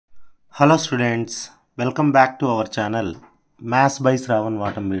Hello students, welcome back to our channel Maths by Shravan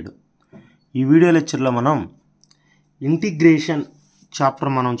Vatambeedu. ఈ video లెక్చర్లో మనం integration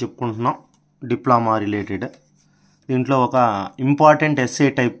chapter మనం చెప్పుకుంటున్నాం. డిప్లొమా రిలేటెడ్ దీంట్లో ఒక ఇంపార్టెంట్ ఎస్ఏ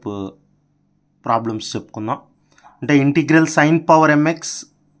టైప్ ప్రాబ్లమ్స్ చెప్పుకుందాం. అంటే integral sin power mx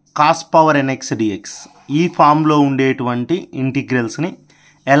cos power nx dx ఈ ఫామ్లో ఉండేటువంటి ఇంటిగ్రల్స్ని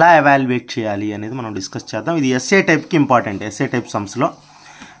ఎలా ఎవాల్యుయేట్ చేయాలి అనేది మనం డిస్కస్ చేద్దాం. ఇది SA టైప్కి important. SA type సమ్స్లో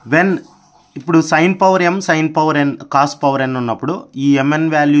when ఇప్పుడు sin power m sin power n cos power n ఉన్నప్పుడు ఈ mn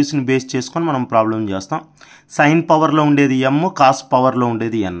వాల్యూస్ని బేస్ చేసుకొని మనం ప్రాబ్లం చేస్తాం. sin పవర్లో ఉండేది m, cos పవర్లో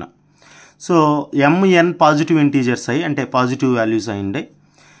ఉండేది n. So m n positive integers అయ్యి అంటే పాజిటివ్ వాల్యూస్ అయ్యింది.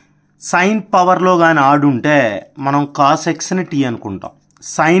 sin పవర్లో కానీ ఆడుంటే మనం cos xని t అనుకుంటాం.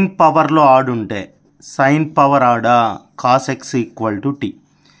 sin పవర్లో ఆడుంటే sin పవర్ ఆడా cos x equal to t.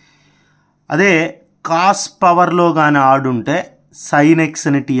 అదే cos పవర్లో కానీ ఆడుంటే sin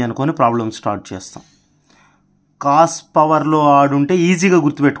xని t అనుకొని ప్రాబ్లం స్టార్ట్ చేస్తాం. కాస్ పవర్లో ఆడుంటే ఈజీగా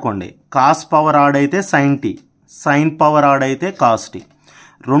గుర్తుపెట్టుకోండి. కాస్ పవర్ ఆడైతే sin t, sin పవర్ ఆడైతే cos t.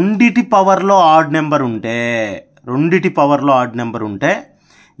 రెండిటి పవర్లో ఆడ్ నెంబర్ ఉంటే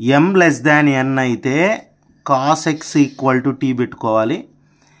m లెస్ దాన్ n అయితే cos x equal to t పెట్టుకోవాలి.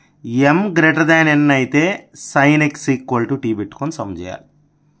 m గ్రేటర్ దాన్ n అయితే sin x equal to t పెట్టుకొని సమ్ చేయాలి.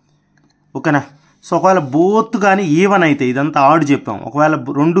 ఓకేనా? సో ఒకవేళ బోత్ కానీ ఈవెన్ అయితే, ఇదంతా ఆడ్ చెప్పాం, ఒకవేళ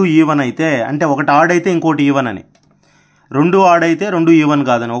రెండు ఈవెన్ అయితే అంటే ఒకటి ఆడ్ అయితే ఇంకోటి ఈవెన్ అని, రెండు ఆడ్ అయితే రెండు ఈవెన్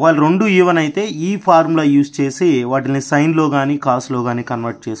కాదని. ఒకవేళ రెండు ఈవెన్ అయితే ఈ ఫార్ములా యూజ్ చేసి వాటిని సైన్లో కానీ కాస్లో కానీ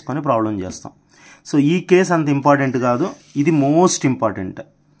కన్వర్ట్ చేసుకొని ప్రాబ్లం చేస్తాం. సో ఈ కేసు అంత ఇంపార్టెంట్ కాదు, ఇది మోస్ట్ ఇంపార్టెంట్.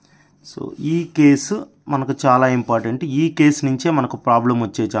 సో ఈ కేసు మనకు చాలా ఇంపార్టెంట్. ఈ కేసు నుంచే మనకు ప్రాబ్లం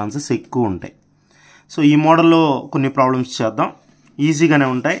వచ్చే ఛాన్సెస్ ఎక్కువ ఉంటాయి. సో ఈ మోడల్లో కొన్ని ప్రాబ్లమ్స్ చేద్దాం, ఈజీగానే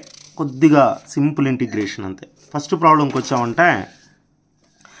ఉంటాయి, కొద్దిగా సింపుల్ ఇంటిగ్రేషన్ అంతే. ఫస్ట్ ప్రాబ్లంకి వచ్చామంటే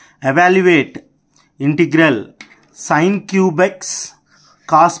evaluate integral sin cube X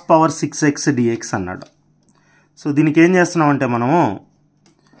cos power 6x dx అన్నాడు. సో దీనికి ఏం చేస్తున్నామంటే మనము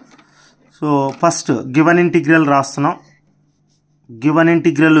సో ఫస్ట్ గివన్ ఇంటిగ్రల్ రాస్తున్నాం. గివన్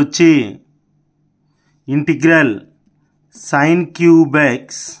ఇంటిగ్రల్ వచ్చి integral sin cube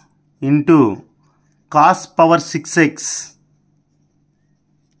X into cos power 6x,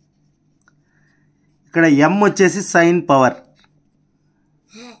 ఇక్కడ m వచ్చేసి sin power.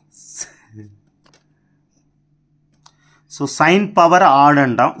 So sin power add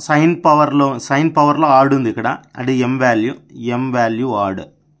అంటాం. sin పవర్లో ఆడ్ ఉంది ఇక్కడ, అది m వాల్యూ ఆడ్.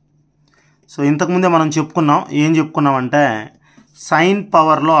 సో ఇంతకుముందే మనం చెప్పుకున్నాం, ఏం చెప్పుకున్నామంటే sin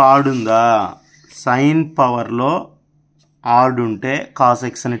పవర్లో ఆడ్ ఉందా, sin పవర్లో ఆడ్ ఉంటే cos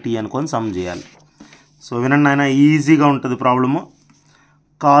x అని t అనుకొని సమ్ చేయాలి. సో వినండి ఆయన, ఈజీగా ఉంటుంది problem.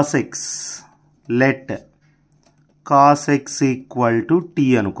 cos x let cos x equal to t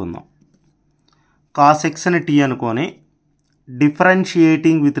అనుకుందాం. cos x అని t అనుకొని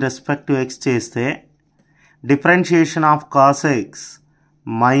differentiating with respect to x చేస్తే differentiation of cos x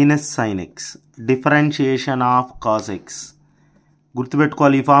minus sin x, differentiation of cos x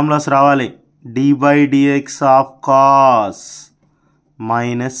గుర్తుపెట్టుకోవాలి. ఈ ఫార్ములాస్ రావాలి. d by dx of cos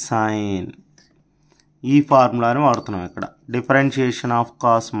minus sin, ఈ ఫార్ములాని వాడుతున్నాం ఇక్కడ. Differentiation of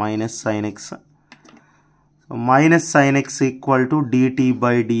cos minus sin x, minus sin x equal to dt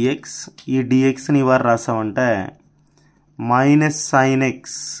by dx. ఈ dxని ఇవాళ రాసామంటే minus sin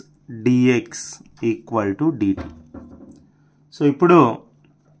x dx equal to dt. So ఇప్పుడు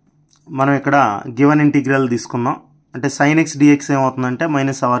మనం ఇక్కడ గివన్ ఇంటిగ్రల్ తీసుకుందాం. అంటే sin x dx ఏమవుతుందంటే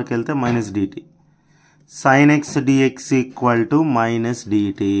మైనస్ అవర్కి వెళ్తే minus dt, sin x dx equal to minus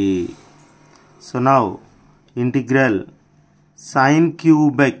dt. So now integral sin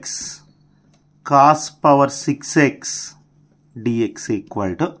cube X cos power 6x dx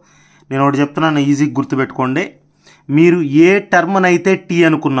equal to, నేను ఒకటి చెప్తున్నాను ఈజీగా గుర్తుపెట్టుకోండి. మీరు ఏ టర్మ్ని అయితే టీ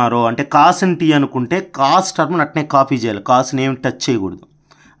అనుకున్నారో, అంటే కాస్ని టీ అనుకుంటే కాస్ టర్మ్ని అట్నే కాపీ చేయాలి, కాస్ని ఏమి టచ్ చేయకూడదు.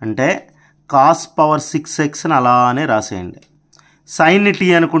 అంటే కాస్ పవర్ 6xని అలానే రాసేయండి. సైన్ని టీ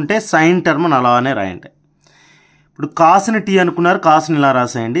అనుకుంటే సైన్ టర్మ్ని అలానే రాయండి. ఇప్పుడు కాస్ని టీ అనుకున్నారు, కాస్ని ఇలా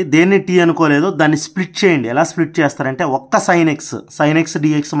రాసేయండి. దేన్ని టీ అనుకోలేదో దాన్ని స్ప్లిట్ చేయండి. ఎలా స్ప్లిట్ చేస్తారంటే ఒక్క sin x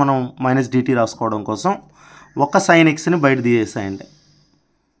dx మనం మైనస్ dt రాసుకోవడం కోసం ఒక్క sin xని బయట తీసేసేయండి.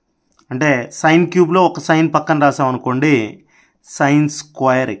 అంటే sin క్యూబ్లో ఒక సైన్ పక్కన రాసామనుకోండి, sin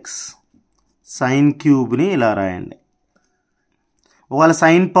స్క్వేర్ x, sin క్యూబ్ని ఇలా రాయండి. ఒకవేళ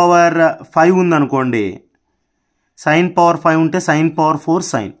sin పవర్ 5 ఉందనుకోండి, sin పవర్ 5 ఉంటే sin పవర్ 4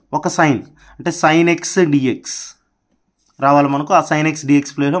 sin, ఒక sin అంటే sin x dx రావాలి మనకు. ఆ sin x dx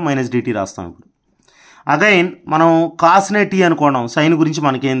ప్లేస్లో మైనస్ dt రాస్తాం. ఇప్పుడు అగైన్ మనం కాస్నే టీ అనుకోవడం, సైన్ గురించి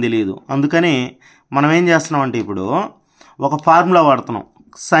మనకేం తెలియదు, అందుకని మనం ఏం చేస్తున్నాం అంటే ఇప్పుడు ఒక ఫార్ములా వాడుతున్నాం.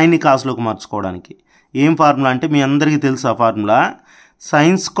 సైన్ని కాస్లోకి మార్చుకోవడానికి ఏం ఫార్ములా అంటే మీ అందరికీ తెలుసు ఆ formula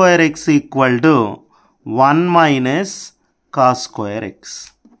sin square x equal to 1 minus cos square X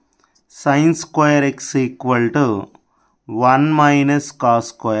sin square x equal to 1 minus cos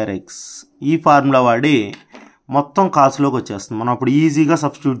square X ఈ ఫార్ములా వాడి మొత్తం కాస్లోకి వచ్చేస్తుంది మనం అప్పుడు ఈజీగా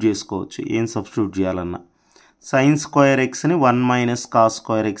సబ్స్టిట్యూట్ చేసుకోవచ్చు ఏం సబ్స్టిట్యూట్ చేయాలన్నా sin square xని 1 మైనస్ కాస్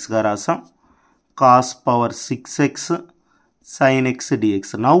స్క్వేర్ ఎక్స్గా రాసాం cos power 6x sin x dx.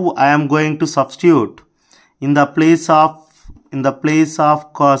 Now I am going to substitute in the place of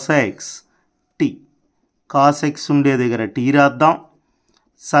cos x t. cos x ఉండే దగ్గర t రాద్దాం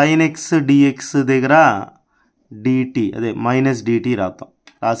sin x dx దగ్గర dt అదే minus dt రాద్దాం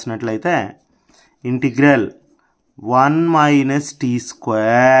రాసినట్లయితే integral 1 minus t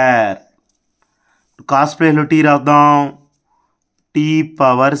square cos ప్లేస్లో t రాద్దాం t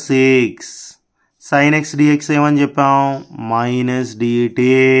power 6 sin x dx ఏమని చెప్పాం minus dt.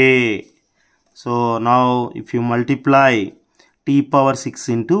 So now if you multiply t power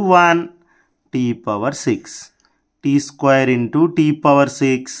 6 into 1 t power 6 t square into t power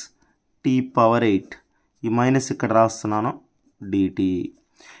 6 t power 8 ఈ minus ఇక్కడ రాస్తున్నాను dt.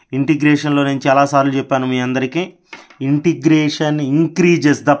 ఇంటిగ్రేషన్లో నేను చాలాసార్లు చెప్పాను మీ అందరికీ ఇంటిగ్రేషన్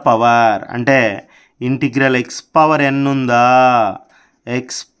ఇంక్రీజెస్ ద పవర్ అంటే ఇంటిగ్రల్ x పవర్ n ఉందా x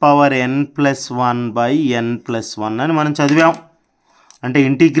power n plus 1 by n plus 1 అని మనం చదివాం అంటే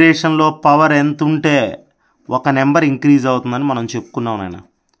ఇంటిగ్రేషన్లో పవర్ ఎంత ఉంటే ఒక నెంబర్ ఇంక్రీజ్ అవుతుందని మనం చెప్పుకున్నాం నాయన.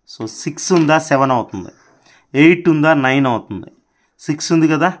 సో 6 ఉందా 7 అవుతుంది 8 ఉందా 9 అవుతుంది 6 ఉంది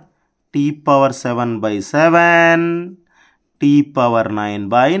కదా t power 7 by 7 t power 9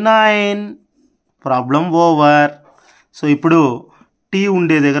 by 9 problem over. So ఇప్పుడు t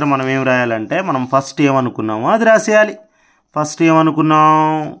ఉండే దగ్గర మనం ఏం రాయాలంటే మనం ఫస్ట్ ఏమనుకున్నామో అది రాసేయాలి. ఫస్ట్ ఏమనుకున్నాం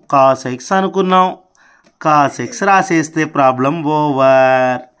కాస్ ఎక్స్ అనుకున్నాం cos X రాసేస్తే problem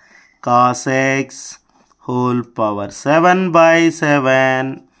over. Cos X whole power 7 by 7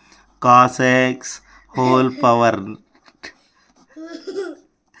 cos X whole power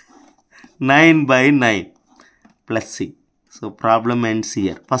 9 by 9 plus C. So problem ends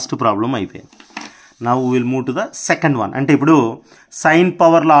here. First problem అయిపోయింది. Now will move to the second one. అంటే ఇప్పుడు sign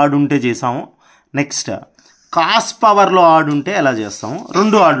పవర్లో ఆడుంటే చేసాము. Next cos పవర్లో ఆడుంటే ఎలా చేస్తాము.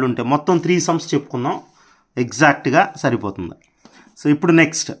 రెండు ఆడులు ఉంటే మొత్తం 3 సమ్స్ చెప్పుకుందాం ఎగ్జాక్ట్గా సరిపోతుంది. సో ఇప్పుడు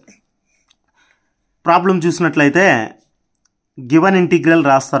నెక్స్ట్ ప్రాబ్లం చూసినట్లయితే గివన్ ఇంటిగ్రల్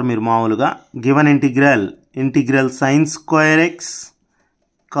రాస్తారు మీరు మామూలుగా. Given integral sine square X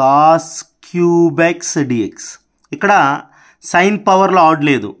cos cube X dx. ఇక్కడ సైన్ పవర్లో ఆడ్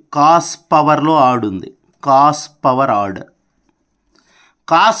లేదు కాస్ పవర్లో ఆడ్ ఉంది. Cos power add.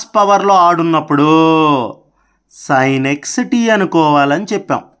 కాస్ పవర్లో ఆడున్నప్పుడు సైన్ ఎక్స్ టీ అనుకోవాలని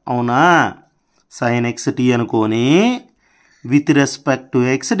చెప్పాం అవునా. సైన్ ఎక్స్ టీ అనుకొని with respect to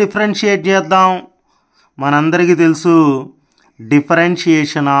X differentiate చేద్దాం. మనందరికీ తెలుసు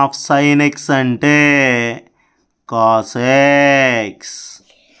డిఫరెన్షియేషన్ ఆఫ్ సైన్ ఎక్స్ అంటే cos X.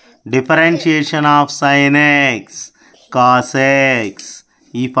 Differentiation of sign X cos X.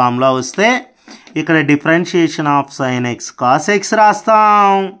 ఈ ఫార్ములా వస్తే ఇక్కడ differentiation of sign X cos X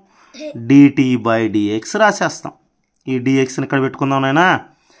రాస్తాం డిటి బై డిఎక్స్ రాసేస్తాం. ఈ డిఎక్స్ని ఇక్కడ పెట్టుకుందాం నైనా.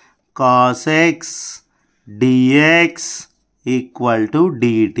 Cos X dx equal to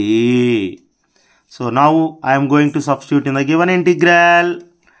DT. So now I'm going to substitute in the given integral.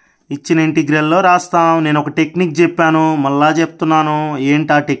 ఇచ్చిన ఇంటిగ్రల్లో రాస్తాం. నేను ఒక టెక్నిక్ చెప్పాను మళ్ళా చెప్తున్నాను.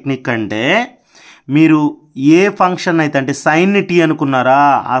 ఏంటి ఆ టెక్నిక్ అంటే మీరు ఏ ఫంక్షన్ అయితే అంటే సైన్ని టీ అనుకున్నారా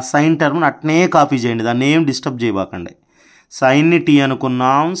ఆ సైన్ టర్మ్ని అట్నే కాపీ చేయండి. దాన్ని ఏం డిస్టర్బ్ చేయబాకండి. సైన్ని టీ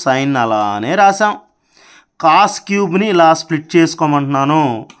అనుకున్నాం సైన్ అలానే రాసాం. కాస్ క్యూబ్ని ఇలా split చేసుకోమంటున్నాను.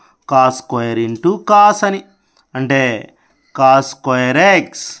 Cos square into cos అని అంటే cos square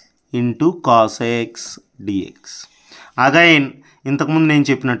X into cos X dx. Again ఇంతకుముందు నేను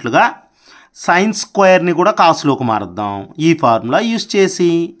చెప్పినట్లుగా సైన్ స్క్వేర్ని కూడా కాస్లోకి మారుద్దాం. ఈ ఫార్ములా యూస్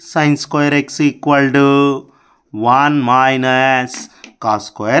చేసి sine square X equal to 1 minus cos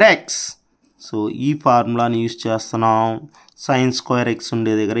square X. So ఈ ఫార్ములాని యూస్ చేస్తున్నాం. సైన్ స్క్వేర్ ఎక్స్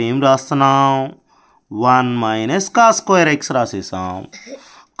ఉండే దగ్గర ఏం రాస్తున్నాం 1 minus cos square X రాసేసాం.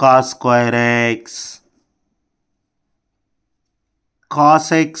 Cos square X cos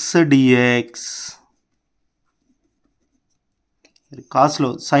X dx. కాస్లో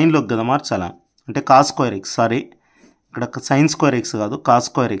సైన్లోకి కదా మార్చాలా అంటే కాస్ స్క్వేర్ ఎక్స్ సారీ ఇక్కడ సైన్ స్క్వేర్ ఎక్స్ కాదు cos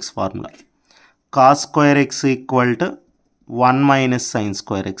square X formula. Cos square X equal to 1 minus sine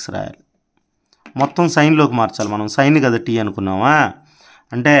square X రాయాలి. మొత్తం సైన్లోకి మార్చాలి మనం. సైన్ కదా tea అనుకున్నామా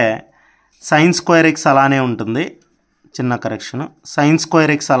అంటే సైన్ స్క్వేర్ ఎక్స్ అలానే ఉంటుంది. చిన్న కరెక్షన్ సైన్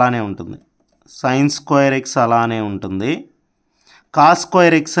స్క్వేర్ ఎక్స్ అలానే ఉంటుంది. సైన్ స్క్వేర్ ఎక్స్ అలానే ఉంటుంది. Cos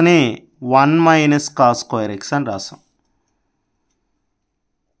square ఎక్స్ని 1 minus cos square X అని రాసాం.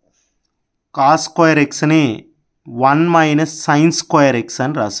 Cos square ఎక్స్ని 1 minus sine square X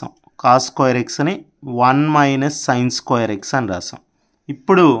అని రాసాం. Cos square ఎక్స్ని 1 minus sine square X అని రాసాం.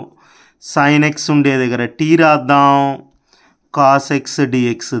 ఇప్పుడు సైన్ ఎక్స్ ఉండే దగ్గర టీ రాద్దాం, కాస్ ఎక్స్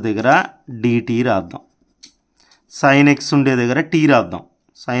డిఎక్స్ దగ్గర డిటీ రాద్దాం. సైన్ ఎక్స్ ఉండే దగ్గర టీ రాద్దాం.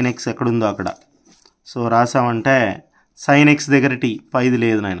 సైన్ ఎక్స్ ఎక్కడుందో అక్కడ. సో రాసామంటే సైన్ ఎక్స్ దగ్గర టీ, పైది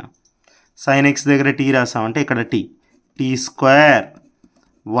లేదు నాయన. సైన్ ఎక్స్ దగ్గర టీ రాసామంటే ఇక్కడ tea, tea square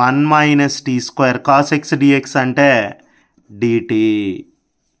 1 minus tea square cos X dx అంటే డిటీ.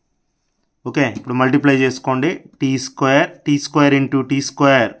 ఓకే, ఇప్పుడు మల్టిప్లై చేసుకోండి. Tea square into tea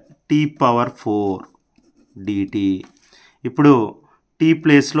square tea power 4 dt. ఇప్పుడు టీ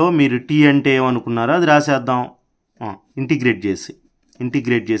ప్లేస్లో మీరు టీ అంటే ఏమనుకున్నారో అది రాసేద్దాం. ఇంటిగ్రేట్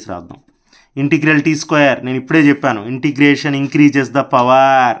చేసి రాద్దాం. ఇంటిగ్రల్ టీ స్క్వేర్, నేను ఇప్పుడే చెప్పాను, integration increases the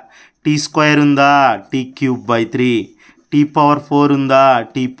power. Tea square ఉందా, tea cube by 3. Tea power 4 ఉందా,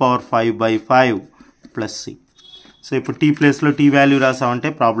 tea power 5/5 plus C. So ఇప్పుడు టీ ప్లేస్లో టీ వాల్యూ రాసామంటే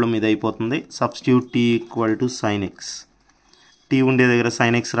ప్రాబ్లం ఇది అయిపోతుంది. Substitute tea equal to sign X. Tea ఉండే దగ్గర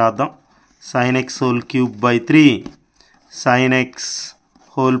సైన్ ఎక్స్ రాద్దాం. Sign X whole cube by 3 sign X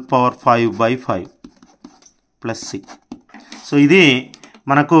whole power 5/5 plus C. So ఇది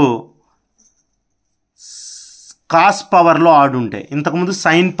మనకు కాస్ పవర్లో ఆడ్ ఉంటాయి. ఇంతకుముందు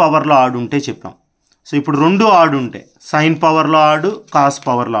సైన్ పవర్లో ఆడ్ ఉంటే చెప్పాం. సో ఇప్పుడు రెండు ఆడ్ ఉంటాయి, సైన్ పవర్లో ఆడు, కాస్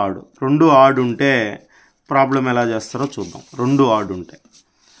పవర్లో ఆడు. రెండు ఆడ్ ఉంటే ప్రాబ్లం ఎలా చేస్తారో చూద్దాం. రెండు ఆడ్ ఉంటాయి.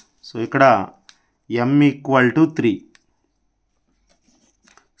 సో ఇక్కడ m equal to 3.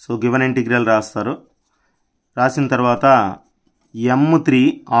 So given integral రాస్తారు. రాసిన తర్వాత m3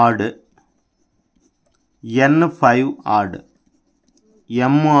 add, n5 add,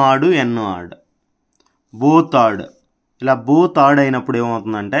 m ఆడు, n ఆడ్, బోత్ ఆడ్. ఇలా బోత్ ఆడ్ అయినప్పుడు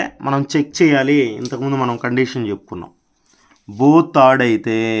ఏమవుతుందంటే మనం చెక్ చేయాలి. ఇంతకుముందు మనం కండిషన్ చెప్పుకున్నాం. బోత్ ఆడ్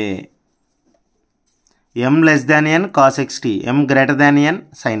అయితే m less than n cos X tea, m greater than n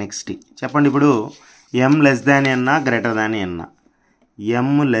sign X tea. చెప్పండి ఇప్పుడు m less than n greater than n? m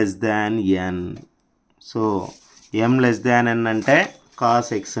less than n. So m less than n అంటే cos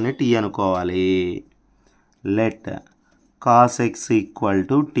ఎక్స్ని tea అనుకోవాలి. Let cos X equal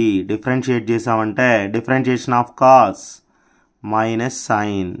to tea. Differentiate చేసామంటే differentiation of cos minus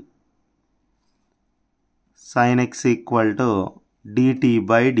sign X equal to dt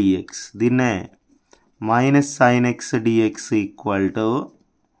by dx. దీన్నే minus sign X dx equal to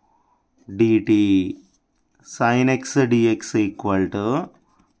dt. Sign X dx equal to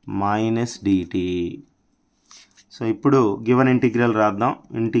minus dt. So ఇప్పుడు given integral రాద్దాం.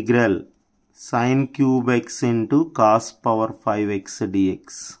 Integral sin cube x into cos power 5x dx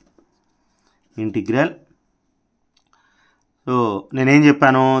integral. So నేనేం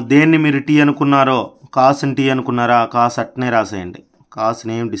చెప్పాను, దేన్ని మీరు tea అనుకున్నారో, కాస్ని tea అనుకున్నారా, cos అట్నే రాసేయండి.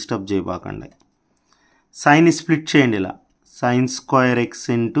 కాస్ని ఏం డిస్టర్బ్ చేయబాకండి. సైన్ స్ప్లిట్ చేయండి. ఇలా sine square X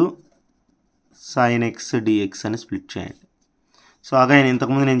into sine X dx అని స్ప్లిట్ చేయండి. సో అగైన్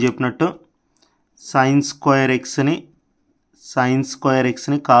ఇంతకుముందు నేను చెప్పినట్టు సైన్ స్క్వేర్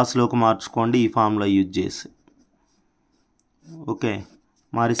ఎక్స్ని కాస్లోకి మార్చుకోండి ఈ ఫార్ములా యూజ్ చేసి. ఓకే,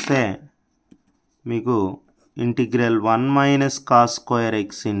 మారిస్తే మీకు integral 1 minus cos square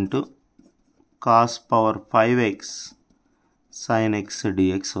X into cos power 5x sign X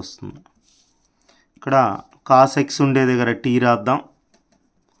dx వస్తుంది. ఇక్కడ కాస్ ఎక్స్ ఉండే దగ్గర టీ రాద్దాం.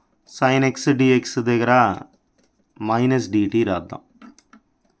 సైన్ ఎక్స్ డిఎక్స్ దగ్గర మైనస్ డిటీ రాద్దాం.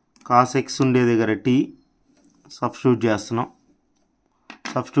 కాస్ ఎక్స్ ఉండే దగ్గర టీ సబ్స్టిట్యూట్ చేస్తున్నాం.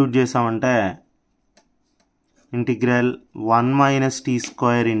 సబ్స్టిట్యూట్ చేసామంటే integral 1 minus tea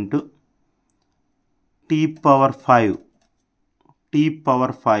square into tea power 5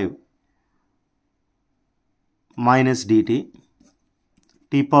 minus dt.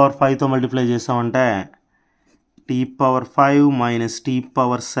 Tea power 5తో multiply చేసామంటే tea power 5 minus tea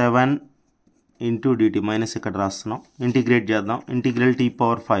power 7 into dt. Minus ఇక్కడ రాస్తున్నాం. ఇంటిగ్రేట్ చేద్దాం. Integral tea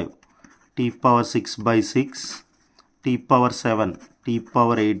power 5 tea power 6/6 tea power 7 tea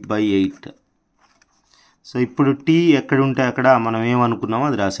power 8/8. So ఇప్పుడు tea ఎక్కడ ఉంటే అక్కడ మనం ఏమనుకున్నామో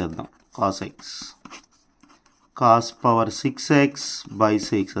అది రాసేద్దాం. Cos X cos power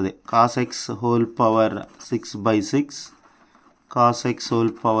 6x/6, అదే cos X whole power 6/6 cos X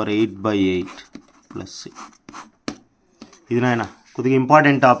whole power 8/8 plus C. ఇది నాయన కొద్దిగా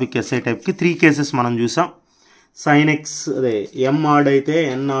ఇంపార్టెంట్ టాపిక్. ఎస్ఐ టైప్కి 3 కేసెస్ మనం చూసాం. సైన్ ఎక్స్ అదే m ఆడ్ అయితే,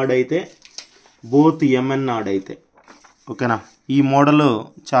 n ఆడ్ అయితే, బోత్ mn ఆడ్ అయితే. ఓకేనా, ఈ మోడల్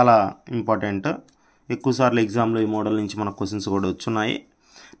చాలా ఇంపార్టెంట్. ఎక్కువసార్లు ఎగ్జామ్లో ఈ మోడల్ నుంచి మనకు క్వశ్చన్స్ కూడా వచ్చున్నాయి.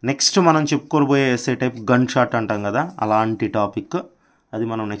 నెక్స్ట్ మనం చెప్పుకోబోయే ఎస్ఏ టైప్ గన్ షాట్ అంటాం కదా, అలాంటి టాపిక్ అది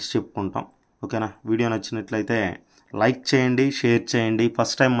మనం నెక్స్ట్ చెప్పుకుంటాం. ఓకేనా? వీడియో నచ్చినట్లయితే లైక్ చేయండి, షేర్ చేయండి.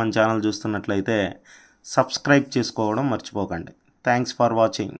 ఫస్ట్ టైం మన ఛానల్ చూస్తున్నట్లయితే సబ్స్క్రైబ్ చేసుకోవడం మర్చిపోకండి. Thanks for watching.